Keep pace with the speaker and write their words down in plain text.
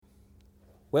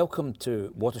Welcome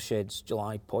to Watershed's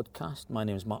July podcast. My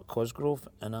name is Mark Cosgrove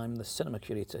and I'm the cinema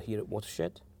curator here at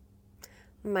Watershed.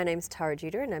 My name's Tara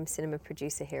Judah and I'm cinema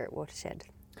producer here at Watershed.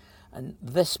 And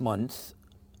this month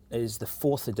is the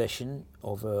 4th edition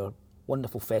of our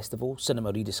wonderful festival,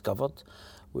 Cinema Rediscovered,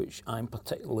 which I'm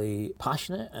particularly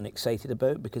passionate and excited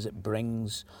about because it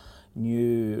brings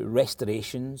new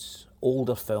restorations,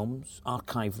 older films,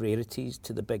 archive rarities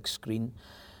to the big screen.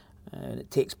 And it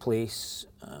takes place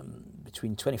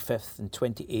between 25th and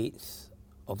 28th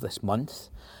of this month.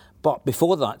 But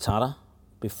before that, Tara,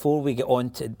 before we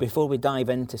dive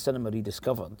into Cinema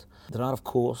Rediscovered, there are, of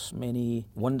course, many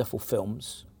wonderful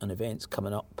films and events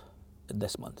coming up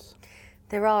this month.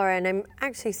 There are, and I'm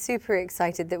actually super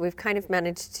excited that we've kind of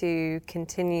managed to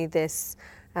continue this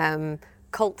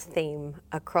cult theme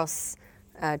across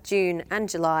June and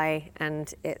July,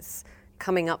 and it's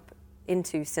coming up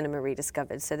into Cinema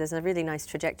Rediscovered. So there's a really nice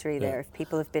trajectory there. If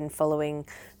people have been following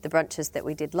the brunches that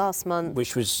we did last month.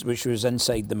 Which was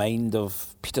inside the mind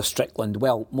of Peter Strickland,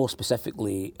 well, more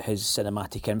specifically his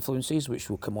cinematic influences, which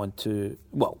we'll come on to,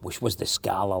 well, which was the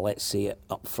Scala, let's say it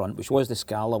up front, which was the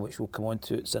Scala, which we'll come on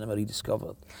to at Cinema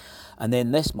Rediscovered. And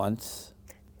then this month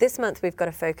we've got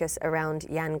a focus around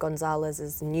Jan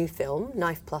Gonzalez's new film,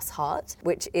 Knife Plus Heart,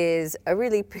 which is a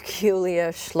really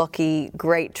peculiar, schlocky,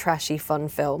 great, trashy, fun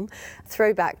film.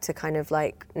 Throwback to kind of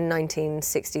like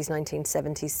 1960s,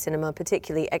 1970s cinema,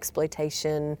 particularly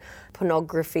exploitation,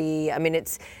 pornography. I mean,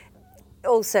 it's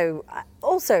also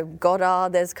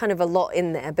Godard, there's kind of a lot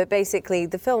in there, but basically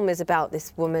the film is about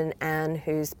this woman, Anne,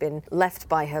 who's been left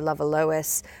by her lover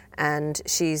Lois, and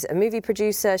she's a movie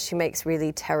producer. She makes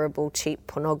really terrible, cheap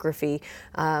pornography.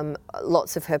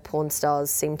 Lots of her porn stars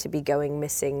seem to be going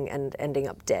missing and ending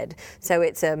up dead. So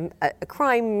it's a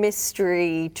crime,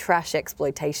 mystery, trash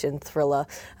exploitation thriller,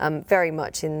 very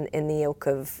much in the ilk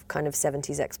of kind of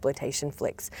 70s exploitation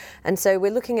flicks. And so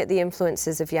we're looking at the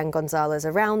influences of Jan Gonzalez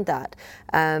around that.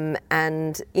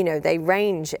 And, you know, they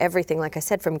range everything, like I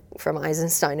said, from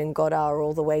Eisenstein and Godard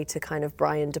all the way to kind of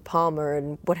Brian De Palma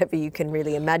and whatever you can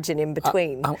really imagine in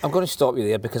between. I'm going to stop you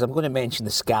there because I'm going to mention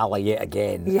the Scala yet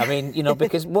again. Yeah. I mean, you know,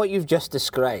 because what you've just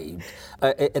described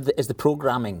is the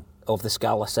programming of the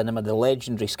Scala Cinema, the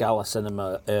legendary Scala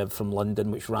Cinema from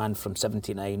London, which ran from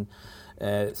 79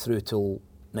 through till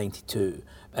 92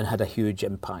 and had a huge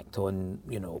impact on,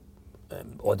 you know,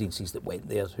 audiences that went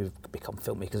there who've become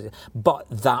filmmakers. But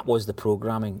that was the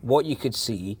programming. What you could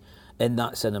see in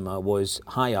that cinema was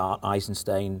high art,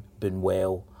 Eisenstein,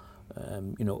 Buñuel,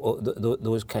 you know,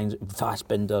 those kinds of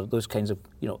Fassbinder, those kinds of,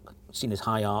 you know, seen as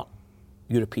high art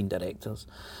European directors.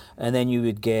 And then you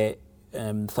would get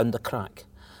Thundercrack,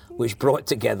 which brought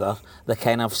together the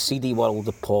kind of seedy world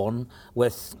of porn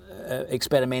with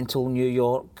experimental New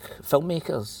York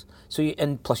filmmakers. So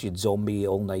and plus you had zombie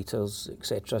all-nighters,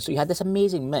 etc. So you had this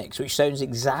amazing mix, which sounds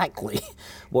exactly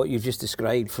what you've just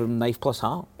described from Knife Plus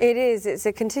Heart. It is. It's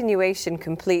a continuation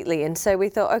completely. And so we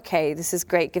thought, okay, this is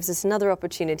great. Gives us another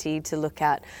opportunity to look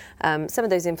at some of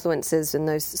those influences and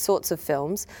those sorts of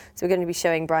films. So we're going to be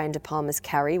showing Brian De Palma's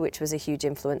Carrie, which was a huge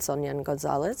influence on Jan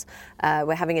Gonzalez.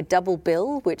 We're having a double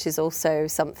bill, which is also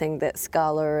something that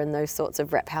Scala and those sorts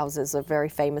of rep houses are very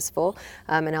famous for.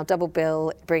 And our double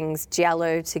bill brings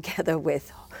giallo together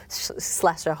with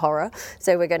slasher horror.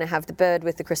 So we're going to have The Bird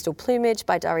with the Crystal Plumage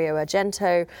by Dario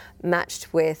Argento,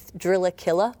 matched with Driller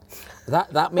Killer.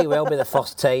 That may well be the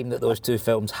first time that those two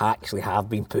films actually have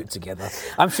been put together.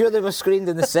 I'm sure they were screened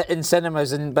in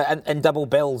cinemas but in double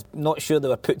bills. Not sure they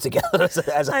were put together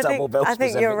as a double bill. I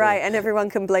think you're right, and everyone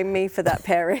can blame me for that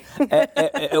pairing.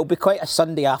 It'll be quite a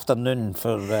Sunday afternoon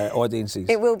for audiences.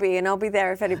 It will be, and I'll be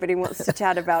there if anybody wants to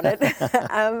chat about it.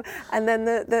 And then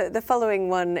the following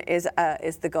one is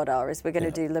the Godard. We're going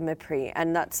to do Le Mépris,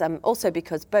 and that's also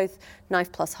because both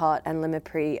Knife Plus Heart and Le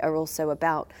Mépris are also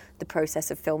about the process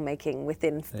of filmmaking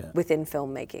within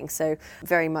filmmaking. So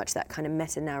very much that kind of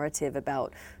meta-narrative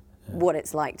about what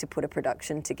it's like to put a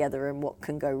production together and what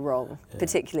can go wrong,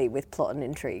 particularly with plot and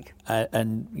intrigue.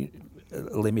 And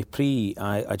Le Mépris,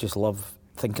 I just love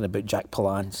thinking about Jack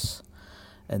Palance,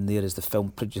 and there is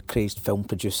the crazed film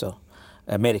producer,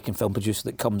 American film producer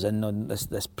that comes in on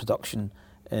this production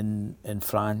in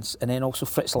France, and then also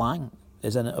Fritz Lang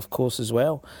is in it, of course, as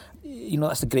well. You know,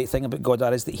 that's the great thing about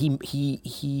Godard, is that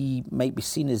he might be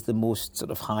seen as the most sort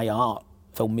of high art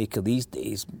filmmaker these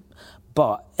days,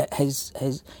 but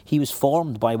he was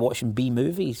formed by watching B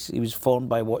movies. He was formed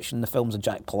by watching the films of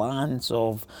Jack Palance,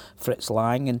 of Fritz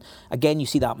Lang, and again you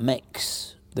see that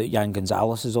mix that Jan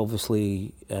Gonzalez is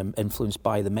obviously influenced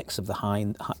by, the mix of the high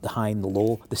and the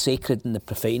low, the sacred and the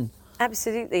profane.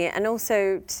 Absolutely, and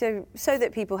also so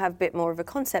that people have a bit more of a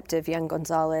concept of Yan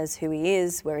Gonzalez, who he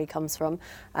is, where he comes from.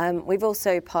 We've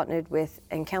also partnered with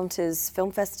Encounters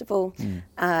Film Festival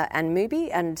and Mubi,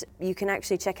 and you can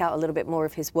actually check out a little bit more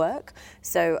of his work.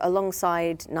 So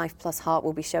alongside Knife Plus Heart,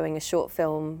 we'll be showing a short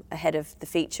film ahead of the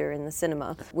feature in the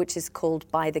cinema, which is called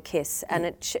By the Kiss,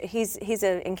 and he's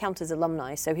an Encounters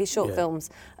alumni, so his short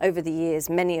films over the years,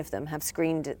 many of them have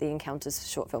screened at the Encounters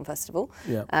Short Film Festival,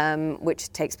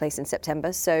 which takes place in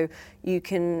September, so you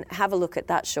can have a look at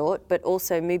that short, but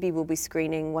also Mubi will be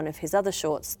screening one of his other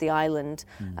shorts, The Island,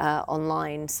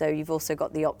 online, so you've also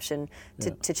got the option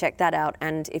to check that out.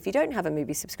 And if you don't have a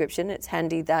Mubi subscription, it's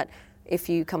handy that if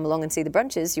you come along and see the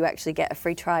brunches, you actually get a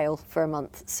free trial for a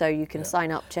month, so you can sign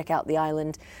up, check out The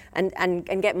Island,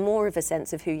 and get more of a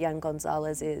sense of who Yan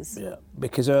Gonzalez is. Yeah,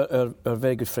 because our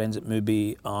very good friends at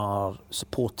Mubi are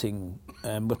supporting,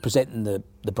 we're presenting the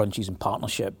brunches in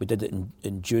partnership. We did it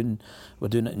in June, we're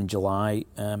doing it in July,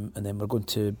 and then we're going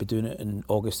to be doing it in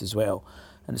August as well.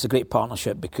 And it's a great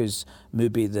partnership because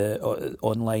Mubi, the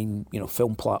online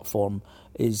film platform,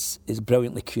 is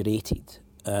brilliantly curated,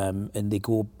 and they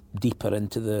go deeper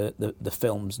into the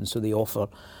films, and so they offer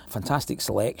fantastic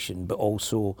selection, but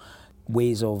also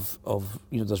ways of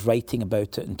there's writing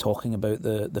about it and talking about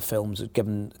the films,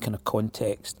 given kind of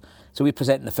context. So we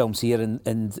present the films here,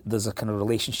 and there's a kind of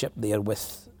relationship there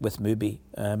with Mubi.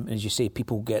 And as you say,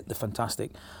 people get the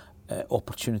fantastic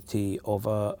opportunity of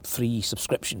a free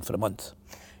subscription for a month.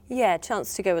 Yeah, a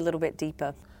chance to go a little bit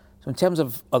deeper. So in terms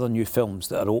of other new films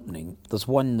that are opening, there's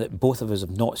one that both of us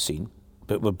have not seen,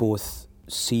 but we're both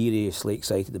seriously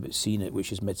excited about seeing it,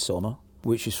 which is Midsommar,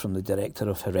 which is from the director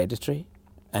of Hereditary.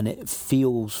 And it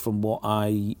feels, from what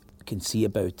I can see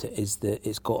about it, is that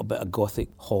it's got a bit of gothic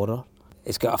horror.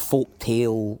 It's got a folk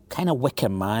tale, kind of Wicker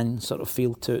Man sort of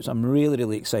feel to it. So I'm really,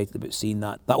 really excited about seeing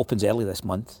that. That opens early this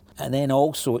month. And then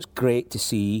also it's great to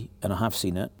see, and I have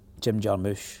seen it, Jim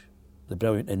Jarmusch, the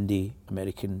brilliant indie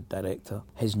American director.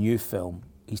 His new film,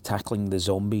 he's tackling the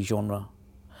zombie genre.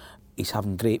 He's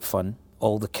having great fun.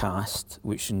 All the cast,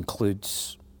 which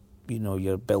includes,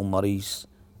 your Bill Murrays,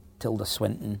 Tilda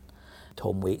Swinton,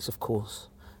 Tom Waits, of course,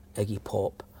 Iggy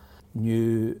Pop,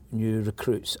 new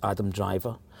recruits, Adam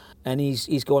Driver, and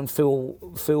he's gone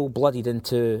full blooded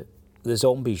into the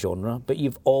zombie genre. But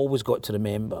you've always got to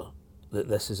remember that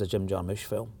this is a Jim Jarmusch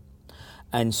film,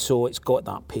 and so it's got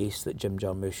that pace that Jim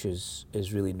Jarmusch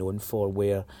is really known for,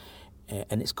 where.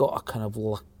 And it's got a kind of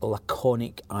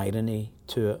laconic irony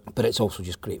to it, but it's also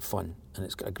just great fun, and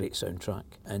it's got a great soundtrack.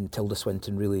 And Tilda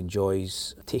Swinton really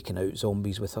enjoys taking out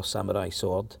zombies with her samurai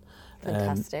sword.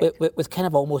 Fantastic. With kind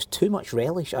of almost too much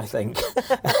relish, I think.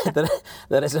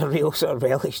 there is a real sort of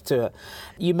relish to it.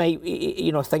 You might,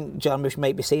 think Jarmusch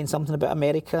might be saying something about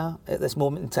America at this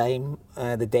moment in time.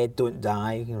 The dead don't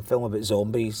die, film about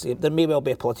zombies. There may well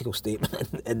be a political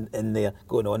statement in there,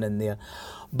 going on in there.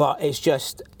 But it's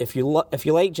just, if you like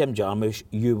Jim Jarmusch,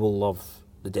 you will love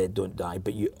The Dead Don't Die.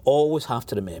 But you always have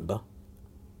to remember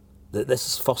that this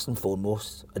is first and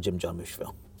foremost a Jim Jarmusch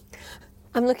film.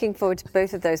 I'm looking forward to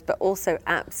both of those, but also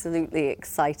absolutely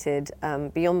excited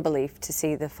beyond belief to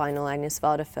see the final Agnes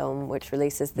Varda film, which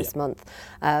releases this month,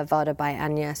 Varda by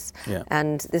Agnes. Yeah.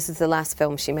 And this is the last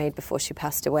film she made before she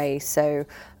passed away. So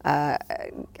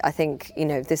I think,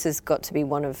 this has got to be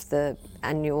one of the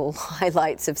annual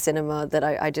highlights of cinema that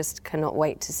I just cannot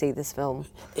wait to see this film.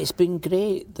 It's been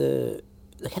great, the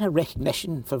kind of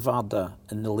recognition for Varda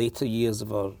in the later years of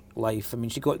her life. I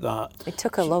mean, she got that. It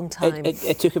took a long time.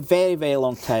 It took a very, very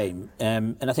long time,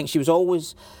 and I think she was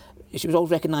always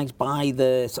recognised by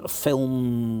the sort of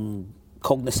film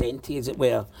cognoscenti, as it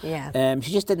were. Yeah.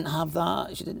 She just didn't have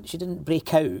that. She didn't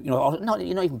break out. Or not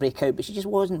even break out, but she just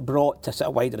wasn't brought to sort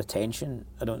of wider attention.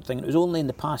 I don't think it was only in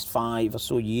the past 5 or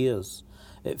so years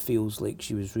it feels like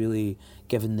she was really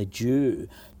given the due.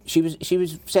 She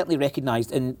was certainly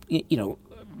recognised, and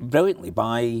brilliantly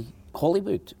by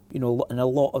Hollywood, and a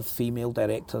lot of female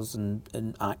directors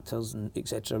and actors and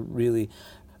etc. really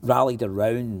rallied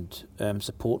around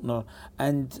supporting her.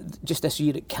 And just this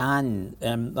year at Cannes,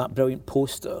 that brilliant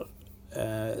poster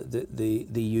that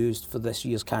they used for this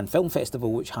year's Cannes Film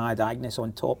Festival, which had Agnes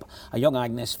on top, a young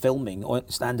Agnes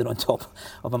standing on top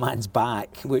of a man's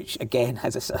back, which again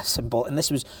has a symbol. And this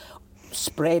was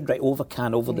spread right over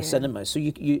Cannes, over the cinema, so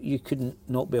you couldn't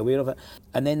not be aware of it.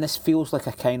 And then this feels like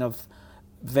a kind of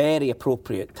very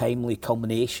appropriate, timely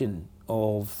culmination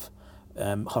of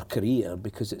her career,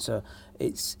 because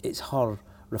it's her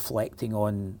reflecting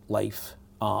on life,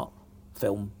 art,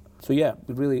 film. So yeah,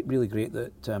 really, really great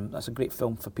that that's a great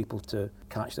film for people to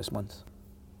catch this month.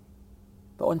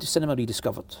 But on to Cinema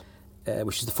Rediscovered,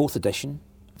 which is the 4th edition.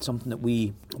 something that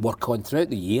we work on throughout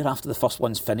the year. After the first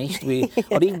one's finished,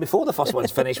 or even before the first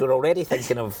one's finished, we're already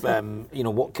thinking of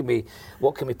what can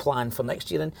we plan for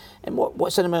next year. And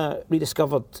what Cinema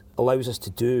Rediscovered allows us to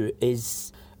do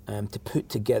is to put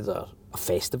together a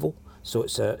festival. So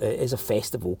it is a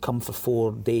festival. Come for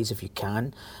 4 days if you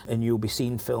can, and you'll be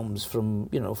seeing films from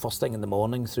first thing in the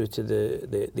morning through to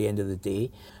the end of the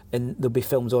day. And there'll be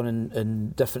films on in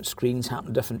different screens,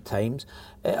 happening at different times.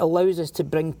 It allows us to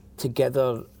bring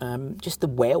together just the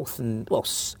wealth and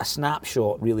a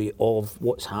snapshot really of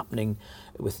what's happening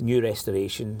with new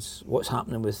restorations, what's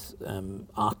happening with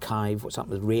archive, what's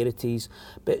happening with rarities,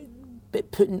 but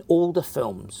putting older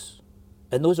films,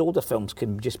 and those older films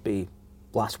can just be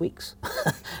last week's.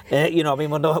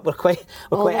 We're quite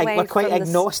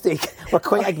agnostic. We're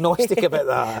quite agnostic about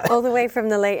that. All the way from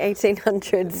the late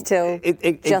 1800s till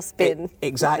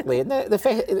exactly. And the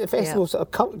festival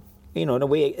sort of in a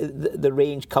way, the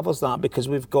range covers that, because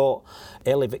we've got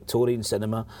early Victorian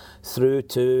cinema through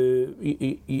to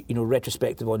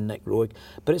retrospective on Nick Roeg.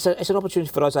 But it's an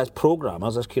opportunity for us as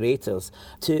programmers, as curators,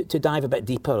 to dive a bit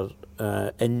deeper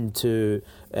into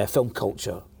film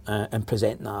culture. And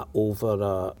present that over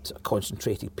a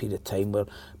concentrated period of time where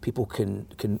people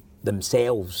can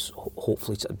themselves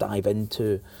hopefully sort of dive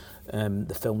into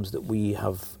the films that we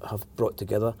have brought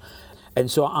together.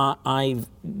 And so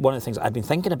one of the things I've been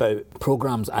thinking about,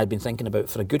 programmes I've been thinking about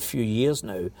for a good few years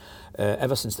now,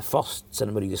 ever since the first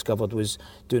Cinema Rediscovered, was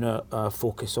doing a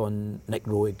focus on Nick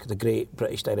Roeg, the great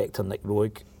British director Nick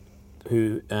Roeg,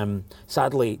 who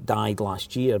sadly died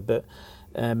last year. But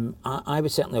I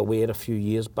was certainly aware a few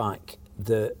years back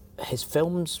that his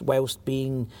films, whilst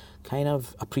being kind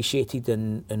of appreciated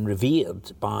and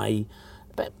revered by,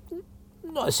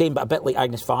 not the same, but a bit like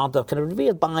Agnes Varda, kind of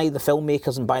revered by the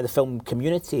filmmakers and by the film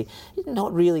community,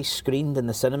 not really screened in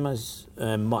the cinemas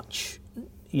much.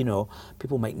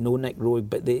 People might know Nick Roeg,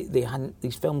 but they hadn't.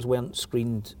 These films weren't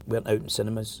out in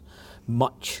cinemas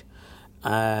much,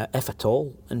 if at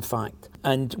all, in fact.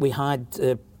 And we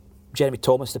had Jeremy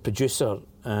Thomas, the producer,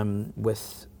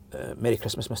 with Merry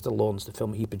Christmas, Mr. Lawrence, the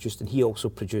film he produced, and he also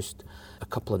produced a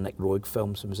couple of Nick Roeg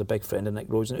films and was a big friend of Nick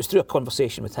Roeg's. And it was through a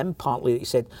conversation with him, partly, that he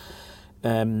said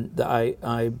that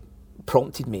I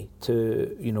prompted me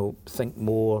to, think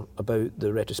more about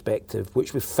the retrospective,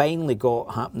 which we finally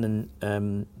got happening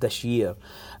this year.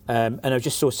 And I was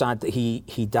just so sad that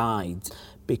he died,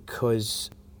 because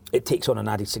it takes on an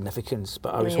added significance.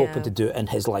 But I was hoping to do it in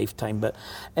his lifetime.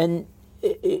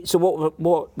 So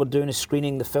what we're doing is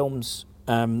screening the films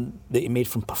that he made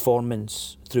from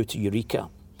Performance through to Eureka,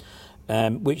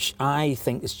 which I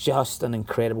think is just an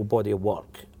incredible body of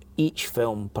work. Each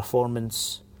film,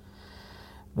 Performance,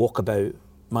 Walkabout,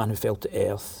 Man Who Fell to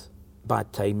Earth,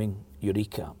 Bad Timing,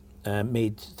 Eureka,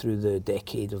 made through the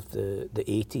decade of the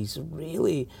 80s,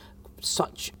 really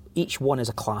each one is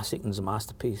a classic and is a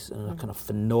masterpiece and a kind of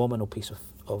phenomenal piece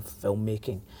of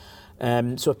filmmaking.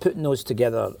 So putting those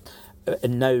together,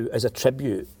 and now as a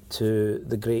tribute to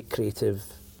the great creative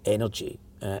energy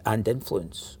and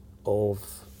influence of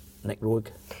Nick Roeg.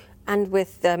 And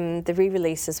with the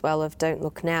re-release as well of Don't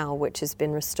Look Now, which has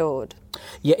been restored.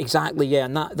 Yeah, exactly, yeah,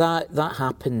 and that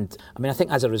happened. I mean, I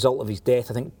think as a result of his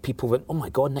death, I think people went, oh my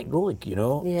God, Nick Roeg,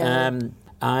 Yeah.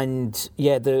 And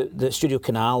yeah, the Studio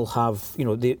Canal have,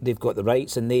 they've got the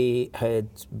rights, and they had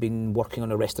been working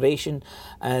on a restoration,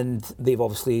 and they've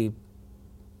obviously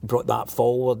brought that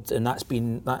forward, and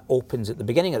that opens at the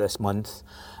beginning of this month.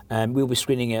 We'll be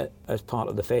screening it as part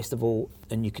of the festival,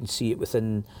 and you can see it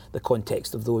within the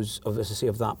context of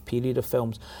that period of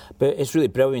films. But it's really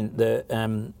brilliant that,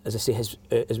 as I say,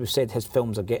 as we've said, his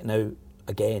films are getting out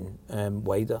again,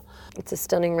 wider. It's a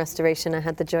stunning restoration. I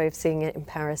had the joy of seeing it in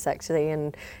Paris, actually,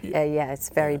 and it's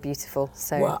very beautiful.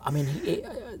 So, well, I mean,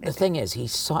 the thing is,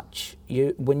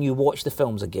 when you watch the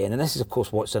films again, and this is, of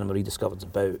course, what Cinema Rediscovered's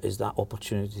about, is that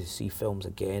opportunity to see films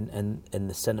again in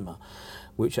the cinema,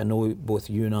 which I know both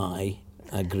you and I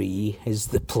agree is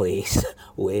the place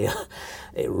where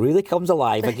it really comes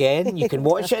alive again. You can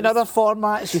watch it in other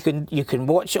formats. You can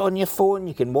watch it on your phone.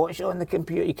 You can watch it on the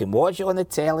computer. You can watch it on the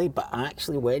telly. But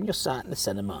actually, when you're sat in the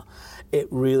cinema, it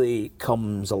really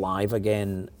comes alive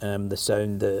again. The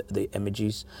sound, the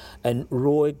images, and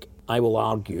Roeg, I will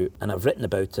argue, and I've written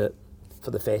about it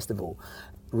for the festival.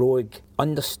 Roeg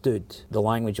understood the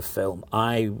language of film.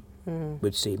 I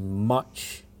would say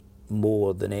much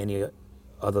more than any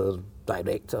other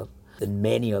director, than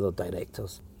many other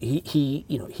directors.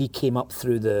 He came up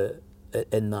through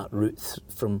in that route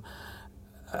from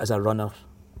as a runner,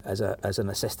 as an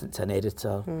assistant to an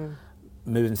editor,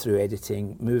 moving through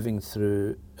editing, moving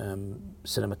through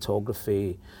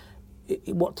cinematography.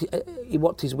 he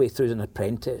worked his way through as an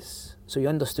apprentice, so he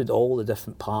understood all the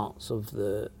different parts of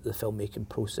the filmmaking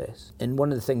process. And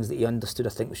one of the things that he understood, I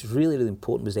think, which was really, really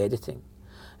important, was editing.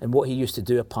 And what he used to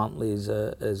do, apparently,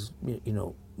 as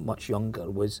much younger,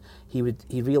 was he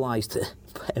realised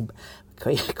that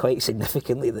quite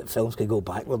significantly that films could go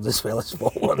backwards as well as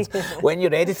forwards. When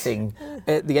you're editing,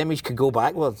 the image could go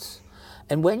backwards.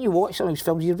 And when you watch some of his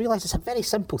films, you realise it's a very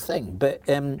simple thing, but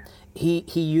he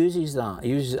uses that. He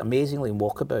uses it amazingly in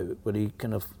Walkabout, where he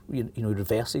kind of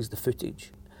reverses the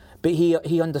footage. But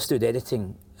he understood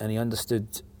editing, and he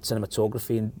understood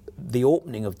cinematography, and the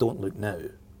opening of Don't Look Now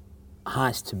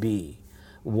has to be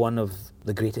one of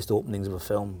the greatest openings of a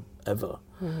film ever,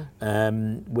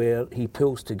 where he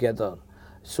pulls together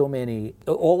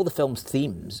all the film's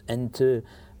themes into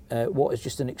what is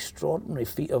just an extraordinary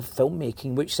feat of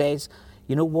filmmaking, which says,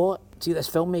 you know what? See, this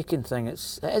filmmaking thing, it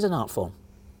is an art form.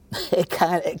 It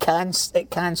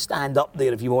can stand up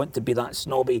there if you want to be that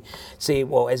snobby. Say,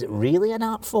 well, is it really an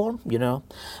art form?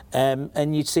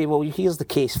 And you'd say, well, here's the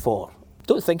case for.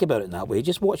 Don't think about it in that way.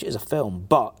 Just watch it as a film.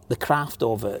 But the craft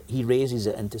of it, he raises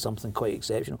it into something quite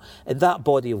exceptional. And that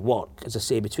body of work, as I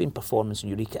say, between Performance and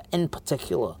Eureka, in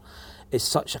particular, is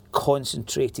such a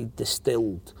concentrated,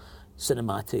 distilled,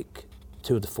 cinematic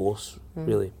tour de force,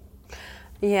 really.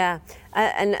 Yeah,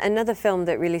 and another film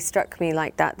that really struck me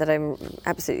like that I'm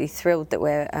absolutely thrilled that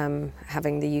we're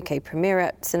having the UK premiere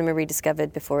at Cinema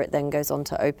Rediscovered before it then goes on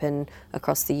to open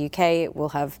across the UK. It will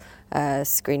have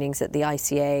screenings at the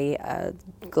ICA,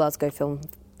 Glasgow Film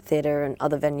Theatre and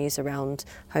other venues around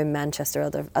home Manchester,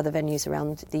 other venues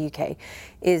around the UK,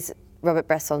 is Robert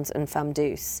Bresson's Infâme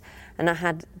Douce. And I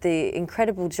had the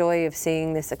incredible joy of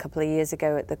seeing this a couple of years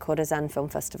ago at the Courtezan Film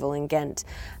Festival in Ghent,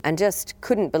 and just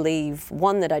couldn't believe,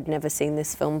 one, that I'd never seen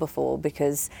this film before,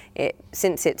 because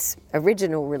since its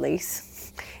original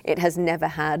release, it has never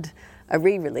had a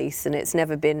re-release, and it's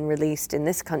never been released in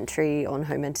this country on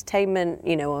home entertainment,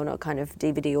 on a kind of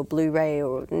DVD or Blu-ray,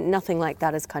 or nothing like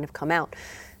that has kind of come out.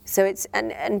 So it's,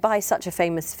 and by such a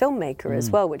famous filmmaker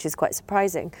as well, which is quite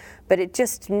surprising. But it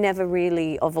just never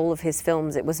really, of all of his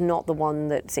films, it was not the one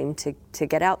that seemed to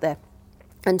get out there.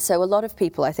 And so a lot of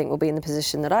people, I think, will be in the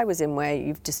position that I was in, where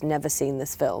you've just never seen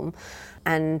this film.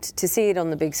 And to see it on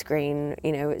the big screen,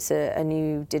 it's a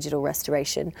new digital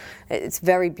restoration. It's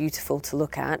very beautiful to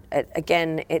look at.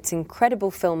 Again, it's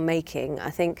incredible filmmaking. I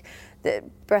think that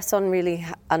Bresson really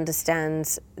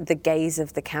understands the gaze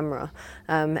of the camera,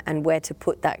 and where to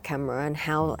put that camera, and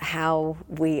how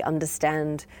we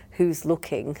understand who's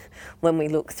looking when we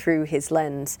look through his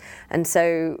lens. And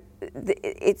so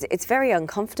it's very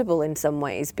uncomfortable in some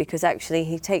ways, because actually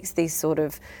he takes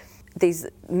these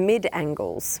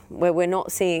mid-angles where we're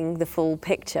not seeing the full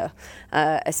picture,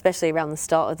 especially around the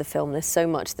start of the film. There's so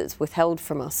much that's withheld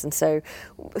from us. And so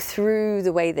through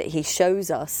the way that he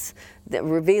shows us, that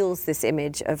reveals this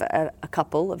image of a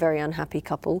couple, a very unhappy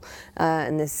couple,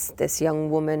 and this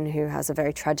young woman who has a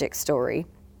very tragic story.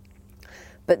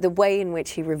 But the way in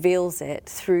which he reveals it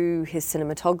through his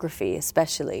cinematography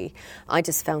especially, I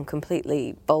just found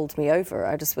completely bowled me over.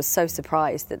 I just was so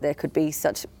surprised that there could be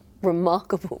such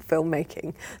remarkable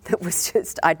filmmaking that was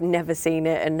just, I'd never seen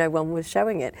it and no one was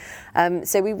showing it.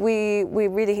 So we're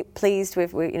really pleased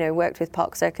with, worked with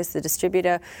Park Circus, the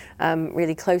distributor,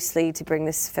 really closely to bring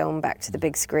this film back to the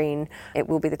big screen. It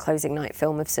will be the closing night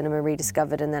film of Cinema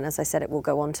Rediscovered, and then, as I said, it will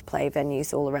go on to play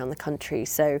venues all around the country.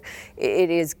 So it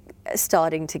is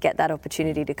starting to get that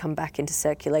opportunity to come back into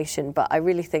circulation, but I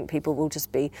really think people will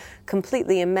just be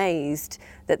completely amazed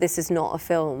that this is not a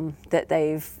film that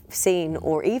they've seen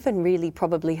or even really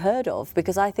probably heard of,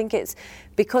 because I think it's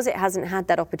because it hasn't had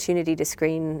that opportunity to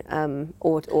screen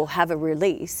or have a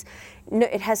release. No,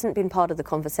 it hasn't been part of the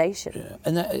conversation. Yeah.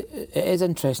 And it is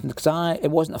interesting, because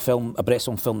it wasn't a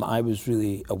Bresson film that I was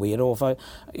really aware of. I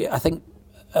think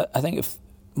if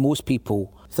most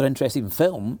people, if they're interested in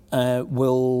film,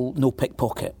 will know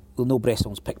Pickpocket. They'll know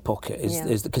Bresson's Pickpocket,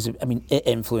 because it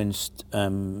influenced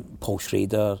Paul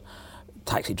Schrader,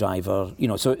 Taxi Driver.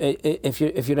 So if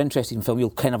you're interested in film,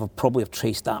 you'll kind of probably have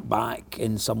traced that back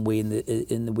in some way,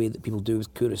 in the way that people do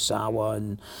with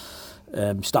Kurosawa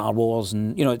and Star Wars,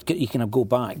 and you kind of go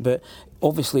back. But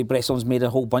obviously Bresson's made a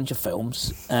whole bunch of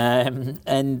films,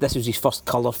 and this was his first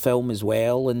colour film as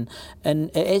well, and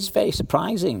it is very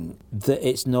surprising that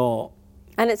it's not.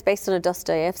 And it's based on a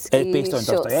Dostoevsky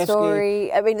short story.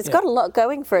 It's got a lot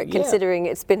going for it, considering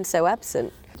it's been so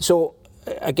absent. So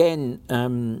again,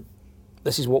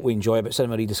 this is what we enjoy about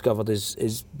Cinema Rediscovered,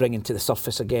 is bringing to the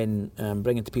surface again,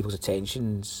 bringing to people's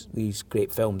attentions these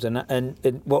great films. And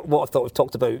what I thought, we've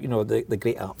talked about, the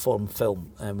great art form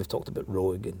film, and we've talked about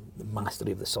Rogue and the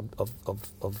mastery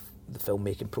of the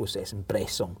filmmaking process in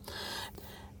Bresson.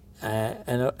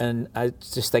 And I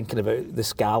was just thinking about the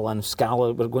Scala, and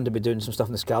Scala, we're going to be doing some stuff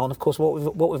in the Scala, and of course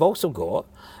what we've also got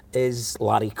is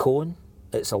Larry Cohen,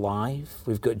 It's Alive.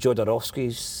 We've got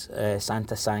Jodorowsky's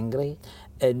Santa Sangre,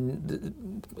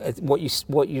 and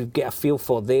what you get a feel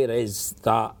for there is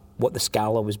that what the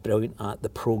Scala was brilliant at, the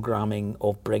programming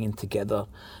of bringing together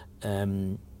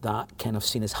that kind of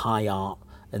seen as high art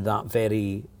and that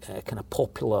very kind of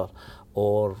popular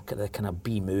or kind of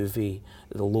B-movie,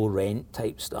 the low rent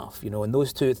type stuff, you know, and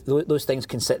those things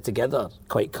can sit together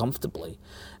quite comfortably.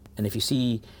 And if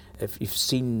you've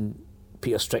seen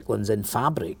Peter Strickland's In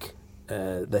Fabric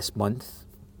this month,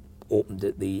 opened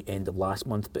at the end of last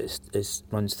month, but it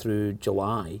runs through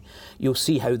July, you'll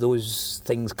see how those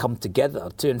things come together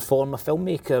to inform a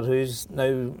filmmaker who's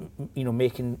now, you know,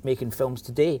 making films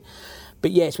today.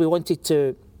 But yes, we wanted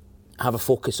to have a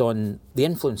focus on the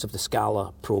influence of the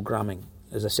Scala programming.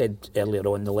 As I said earlier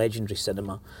on, the legendary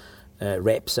cinema,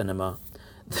 rep cinema,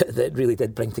 that really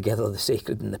did bring together the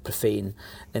sacred and the profane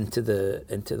into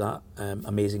that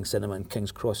amazing cinema in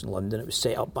King's Cross in London. It was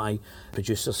set up by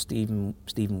producer Stephen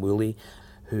Woolley,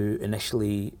 who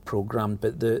initially programmed,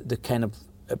 but the kind of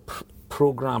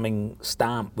programming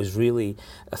stamp was really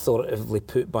authoritatively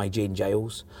put by Jane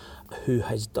Giles, who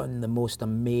has done the most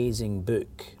amazing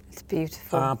book. It's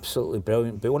beautiful. Absolutely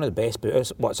brilliant. But one of the best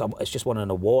books. It's just won an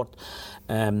award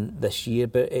this year,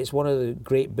 but it's one of the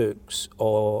great books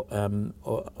on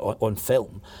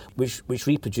film, which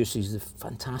reproduces the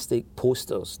fantastic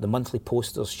posters, the monthly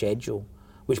posters schedule,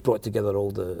 which brought together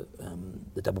all the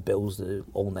double bills, the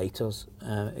all-nighters,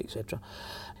 etc.,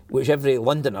 which every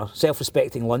Londoner,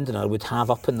 self-respecting Londoner, would have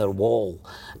up on their wall,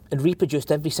 and reproduced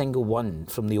every single one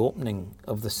from the opening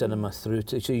of the cinema through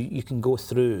to, so you can go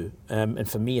through, and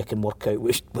for me I can work out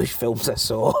which films I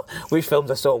saw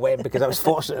when, because I was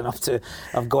fortunate enough to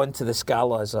have gone to the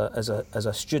Scala as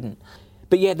a student.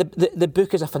 But yeah, the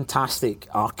book is a fantastic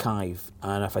archive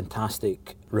and a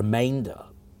fantastic reminder,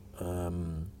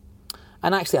 and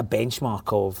actually a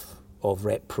benchmark of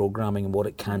rep programming and what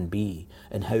it can be,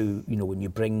 and how, you know, when you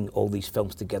bring all these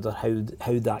films together,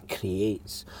 how that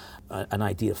creates an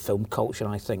idea of film culture,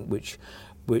 I think, which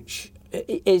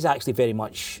is actually very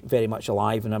much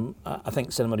alive. And I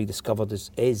think Cinema Rediscovered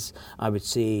is, I would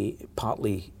say,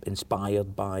 partly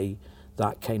inspired by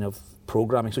that kind of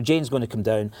programming. So Jane's going to come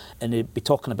down and he'll be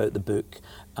talking about the book,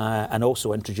 and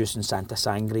also introducing Santa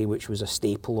Sangre, which was a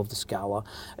staple of the Scala.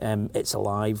 It's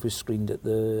Alive was screened at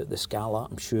the Scala.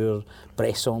 I'm sure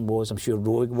Bresson was. I'm sure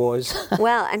Roeg was.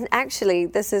 Well, and actually,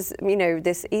 this is, you know,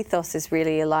 this ethos is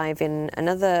really alive in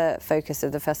another focus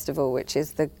of the festival, which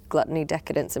is the gluttony,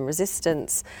 decadence, and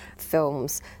resistance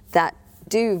films that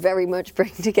do very much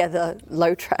bring together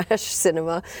low trash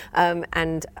cinema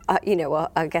and you know,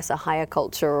 I guess a higher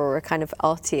culture or a kind of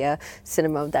artier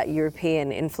cinema of that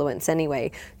European influence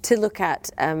anyway, to look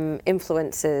at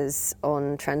influences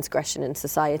on transgression in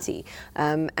society,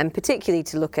 and particularly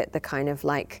to look at the kind of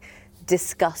like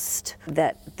disgust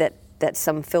that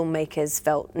some filmmakers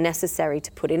felt necessary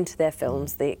to put into their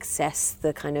films, the excess,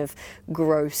 the kind of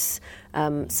gross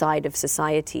side of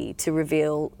society, to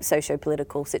reveal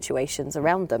socio-political situations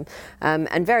around them.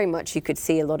 And very much you could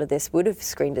see a lot of this would have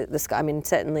screened at the Scala. I mean,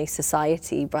 certainly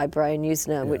Society by Brian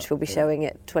Usner, which will be showing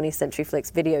at 20th Century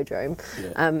Flicks Videodrome,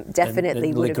 definitely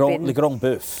and would have been... Le Grand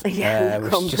Bouffe,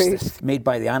 which is just made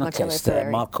by the anarchist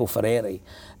Marco Ferreri,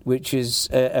 which is,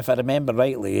 if I remember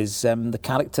rightly, is the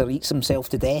character eats himself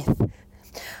to death.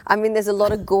 I mean, there's a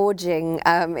lot of gorging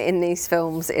in these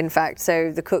films, in fact.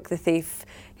 So The Cook, the Thief,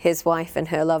 His Wife and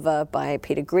Her Lover by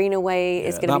Peter Greenaway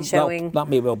is going to be showing. That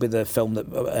may well be the film that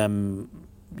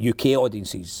UK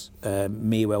audiences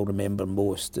may well remember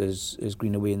most as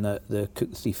Greenaway in the Cook,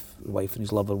 the Thief, Wife and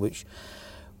His Lover, which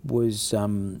was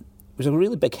a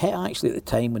really big hit actually at the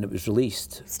time when it was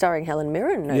released. Starring Helen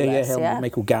Mirren, no less. Helen,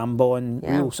 Michael Gambon,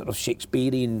 real sort of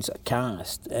Shakespearean sort of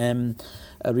cast. And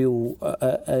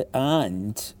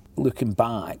looking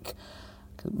back,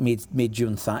 made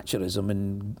June Thatcherism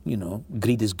and, you know,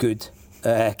 greed is good,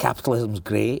 capitalism's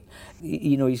great.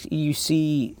 You know, you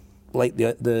see like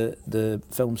the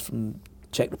films from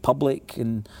Czech Republic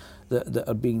and that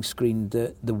are being screened,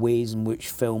 the ways in which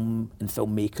film and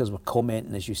filmmakers were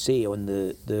commenting, as you say, on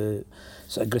the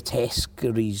sort of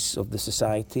grotesqueries of the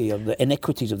society or the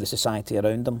iniquities of the society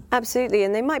around them. Absolutely,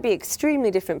 and they might be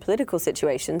extremely different political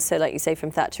situations. So, like you say,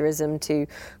 from Thatcherism to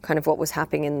kind of what was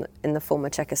happening in the former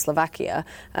Czechoslovakia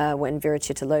when Vera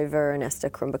Chytilova and Esther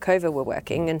Krumbakova were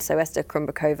working. And so Esther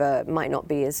Krumbakova might not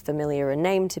be as familiar a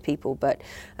name to people, but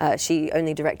she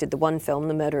only directed the one film,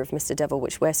 The Murder of Mr. Devil,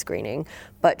 which we're screening.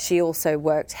 But she she also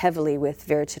worked heavily with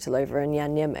Vera Chytilova and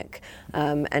Jan Němec,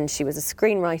 and she was a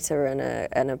screenwriter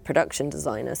and a production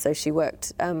designer. So she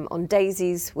worked on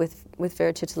Daisies with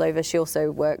Vera Chytilova. She also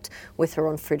worked with her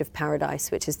on Fruit of Paradise,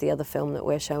 which is the other film that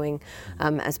we're showing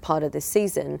as part of this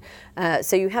season.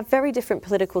 So you have very different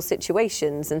political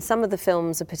situations, and some of the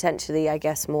films are potentially, I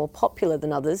guess, more popular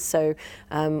than others. So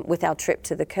with our trip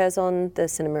to the Curzon, the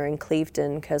cinema in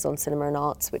Clevedon, Curzon Cinema and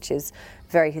Arts, which is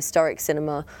very historic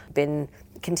cinema, been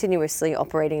continuously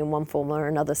operating in one form or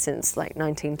another since like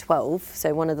 1912,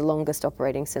 so one of the longest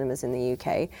operating cinemas in the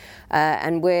UK.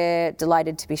 And we're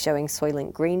delighted to be showing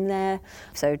Soylent Green there.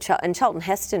 So, and Charlton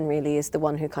Heston really is the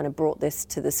one who kind of brought this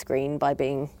to the screen by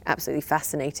being absolutely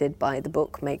fascinated by the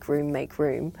book Make Room, Make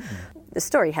Room. The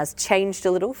story has changed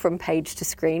a little from page to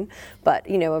screen, but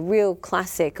a real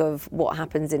classic of what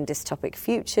happens in dystopic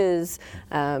futures,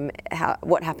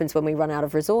 what happens when we run out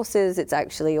of resources. It's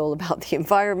actually all about the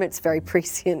environment. It's very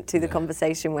prescient to the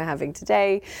conversation we're having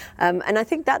today. And I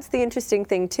think that's the interesting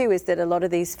thing too, is that a lot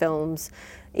of these films,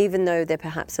 even though they're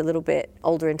perhaps a little bit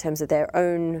older in terms of their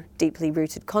own deeply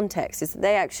rooted context, is that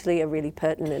they actually are really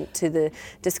pertinent to the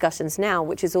discussions now,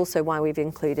 which is also why we've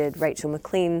included Rachel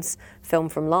McLean's film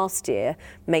from last year,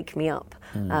 Make Me Up.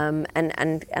 And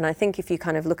I think if you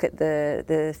kind of look at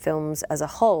the films as a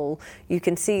whole, you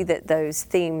can see that those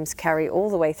themes carry all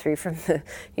the way through from the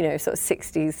sort of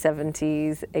 60s,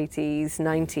 70s, 80s,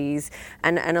 90s,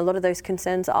 and a lot of those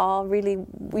concerns are really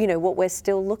what we're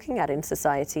still looking at in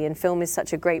society, and film is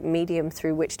such a great medium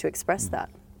through which to express that.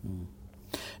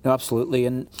 No, absolutely,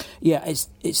 and yeah,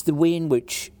 it's the way in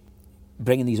which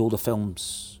bringing these older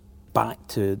films back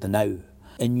to the now,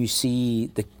 and you see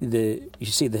the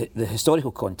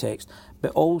historical context,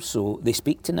 but also they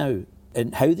speak to now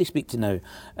and how they speak to now,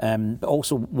 but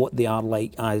also what they are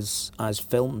like as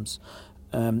films.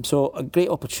 So a great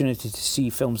opportunity to see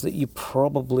films that you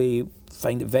probably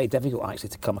find it very difficult actually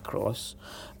to come across,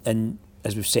 and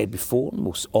as we've said before,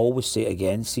 we'll always say it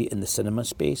again, see it in the cinema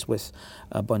space with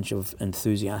a bunch of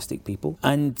enthusiastic people.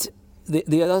 And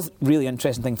the other really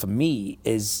interesting thing for me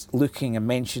is looking, I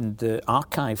mentioned the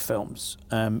archive films,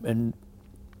 and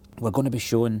we're going to be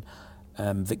showing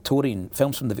Victorian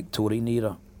films from the Victorian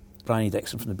era. Bryony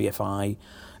Dixon from the BFI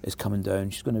is coming down.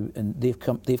 She's going to, and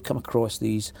they've come across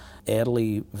these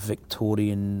early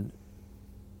Victorian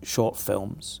short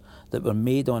films that were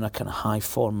made on a kind of high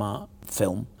format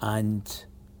film. And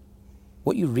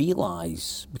what you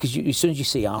realise, because as soon as you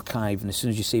say archive and as soon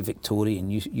as you say Victorian,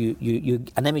 you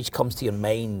an image comes to your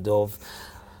mind of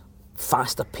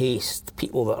faster paced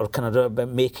people that are kind of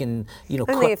making,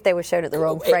 only if they were shown at the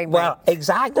wrong frame rate. Well,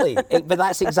 exactly. But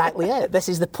that's exactly it. This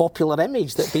is the popular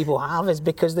image that people have, is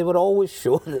because they were always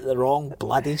shown at the wrong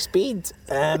bloody speed.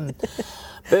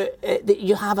 But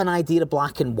you have an idea of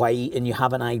black and white, and you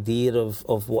have an idea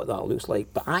of what that looks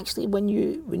like. But actually, when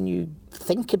you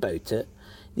think about it,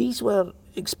 these were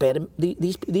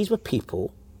these were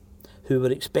people who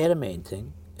were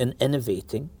experimenting and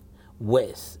innovating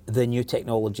with the new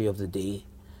technology of the day,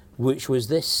 which was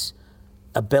this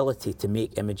ability to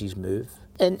make images move.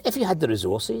 And if you had the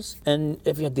resources and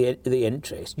if you had the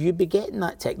interest, you'd be getting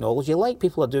that technology like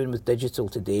people are doing with digital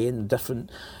today and different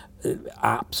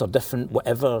apps or different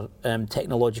whatever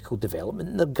technological development.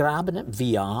 And they're grabbing it,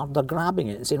 VR, they're grabbing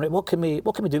it and saying, right, what can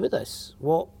we do with this?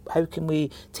 How can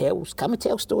we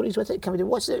tell stories with it?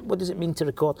 What does it mean to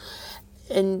record?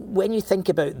 And when you think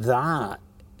about that,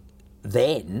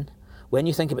 when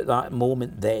you think about that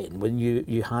moment then, when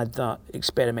you had that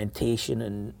experimentation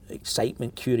and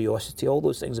excitement, curiosity, all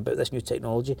those things about this new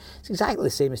technology, it's exactly the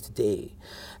same as today.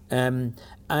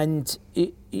 And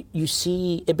you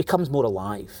see, it becomes more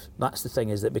alive. That's the thing,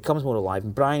 is that it becomes more alive.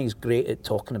 And Bryony's great at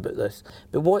talking about this.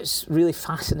 But what's really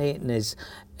fascinating is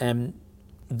the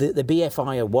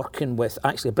BFI are working with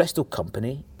actually a Bristol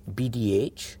company,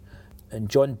 BDH, and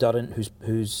John Durrant,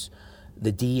 who's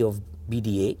the D of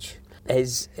BDH,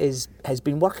 has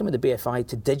been working with the BFI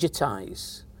to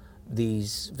digitise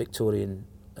these Victorian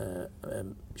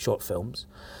short films.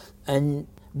 And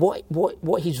what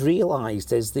he's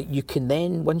realised is that you can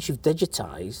then, once you've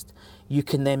digitised, you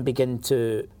can then begin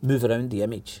to move around the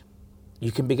image.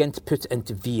 You can begin to put it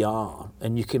into VR,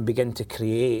 and you can begin to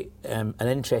create an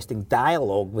interesting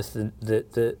dialogue with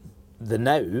the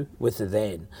now with the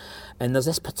then. And there's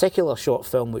this particular short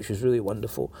film which was really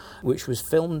wonderful, which was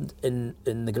filmed in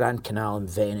the Grand Canal in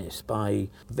Venice by a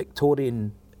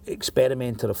Victorian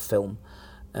experimenter of film.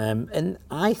 And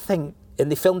I think, and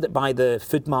they filmed it by the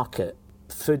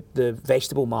the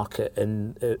vegetable market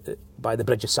by the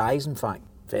Bridge of Sighs, in fact,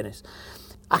 Venice.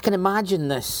 I can imagine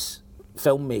this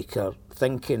filmmaker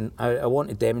thinking, I want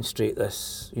to demonstrate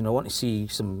this, I want to see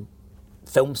some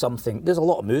film something, there's a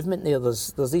lot of movement there.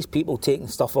 There's these people taking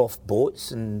stuff off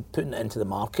boats and putting it into the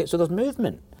market, so there's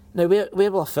movement. Now, where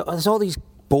will I film? There's all these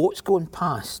boats going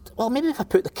past. Well, maybe if I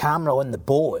put the camera on the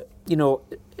boat, you know,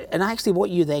 and actually what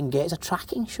you then get is a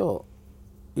tracking shot,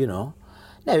 you know.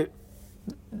 Now,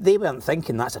 they weren't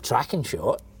thinking that's a tracking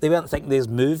shot. They weren't thinking there's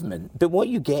movement. But what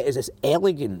you get is this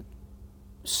elegant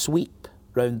sweep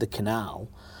round the canal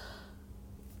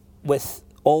with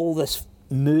all this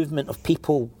movement of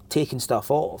people taking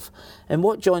stuff off. And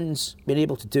what John's been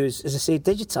able to do is, as I say,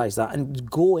 digitise that and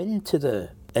go into the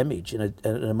image in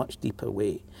a much deeper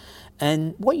way.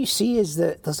 And what you see is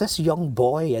that there's this young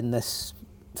boy in this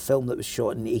film that was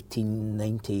shot in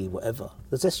 1890, whatever.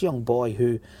 There's this young boy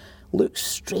who looks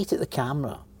straight at the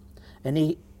camera, and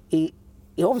he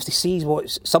obviously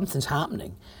sees something's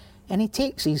happening, and he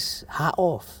takes his hat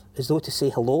off as though to say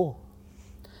hello.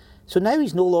 So now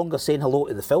he's no longer saying hello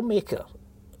to the filmmaker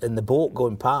in the boat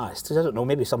going past. I don't know,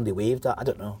 maybe somebody waved at, I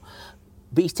don't know.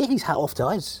 But he's taking his hat off to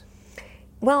us.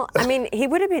 Well, I mean, he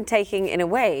would have been taking, in a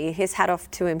way, his hat off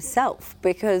to himself,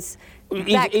 because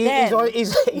back then...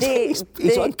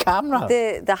 He's on camera.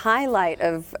 The highlight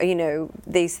of, you know,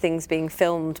 these things being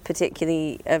filmed,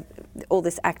 particularly all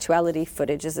this actuality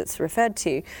footage, as it's referred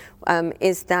to,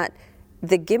 is that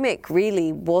the gimmick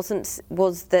really was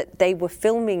that they were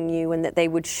filming you and that they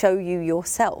would show you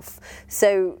yourself.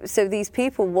 So these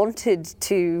people wanted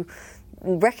to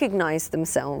recognise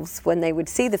themselves when they would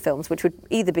see the films, which would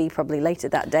either be probably later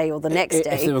that day or the next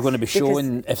day. If they were going to be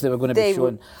shown,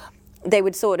 they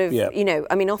would sort of, you know,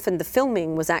 I mean, often the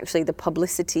filming was actually the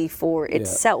publicity for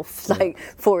itself, like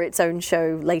for its own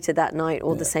show later that night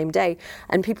or the same day.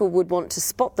 And people would want to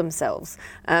spot themselves.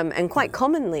 And quite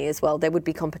commonly as well, there would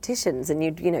be competitions, and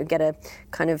you'd, you know, get a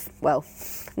kind of, well,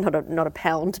 not a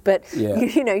pound, but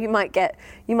you know, you might get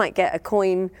a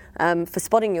coin for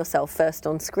spotting yourself first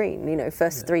on screen. You know,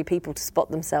 first three people to spot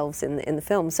themselves in the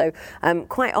film. So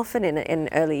quite often in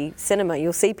early cinema,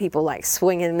 you'll see people like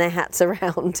swinging their hats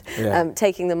around,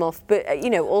 taking them off. But you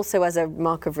know, also as a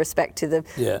mark of respect to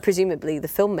the presumably the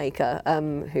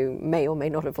filmmaker, who may or may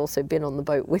not have also been on the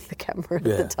boat with the camera at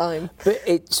the time. But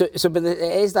it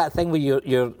is that thing where you're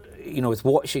you know, with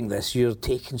watching this, you're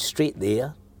taken straight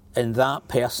there. And that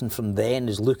person from then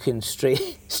is looking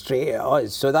straight at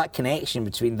us. So that connection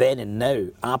between then and now,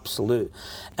 absolute.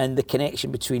 And the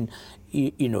connection between,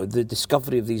 you know, the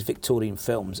discovery of these Victorian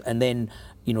films and then,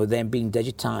 you know, them being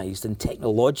digitised and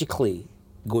technologically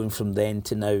going from then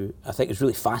to now, I think is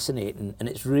really fascinating. And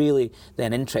it's really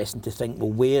then interesting to think,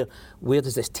 well, where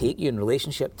does this take you in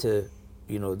relationship to,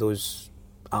 you know, those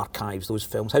archives, those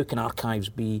films? How can archives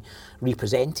be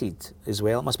represented as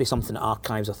well? It must be something that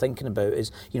archives are thinking about,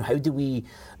 is, you know, how do we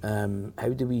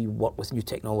work with new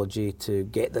technology to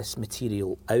get this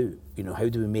material out? You know, how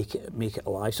do we make it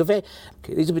alive? So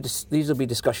these will be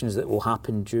discussions that will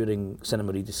happen during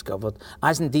Cinema Rediscovered,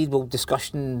 as indeed will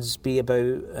discussions be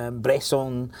about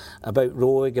Bresson, about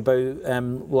Roeg,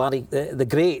 about Larry, the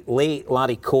great late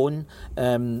Larry Cohn,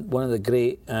 one of the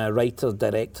great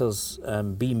writer-directors,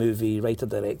 B-movie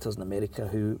writer-directors in America,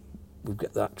 who we've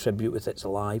got that tribute with It's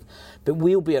Alive. But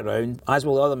we'll be around, as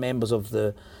will other members of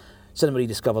the Cinema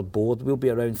Rediscovered board. We'll be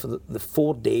around for the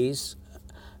 4 days,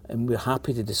 and we're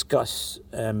happy to discuss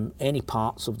any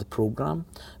parts of the programme.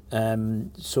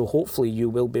 So hopefully you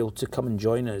will be able to come and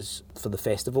join us for the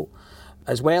festival,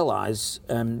 as well as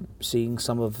seeing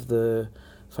some of the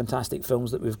fantastic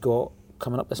films that we've got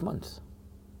coming up this month.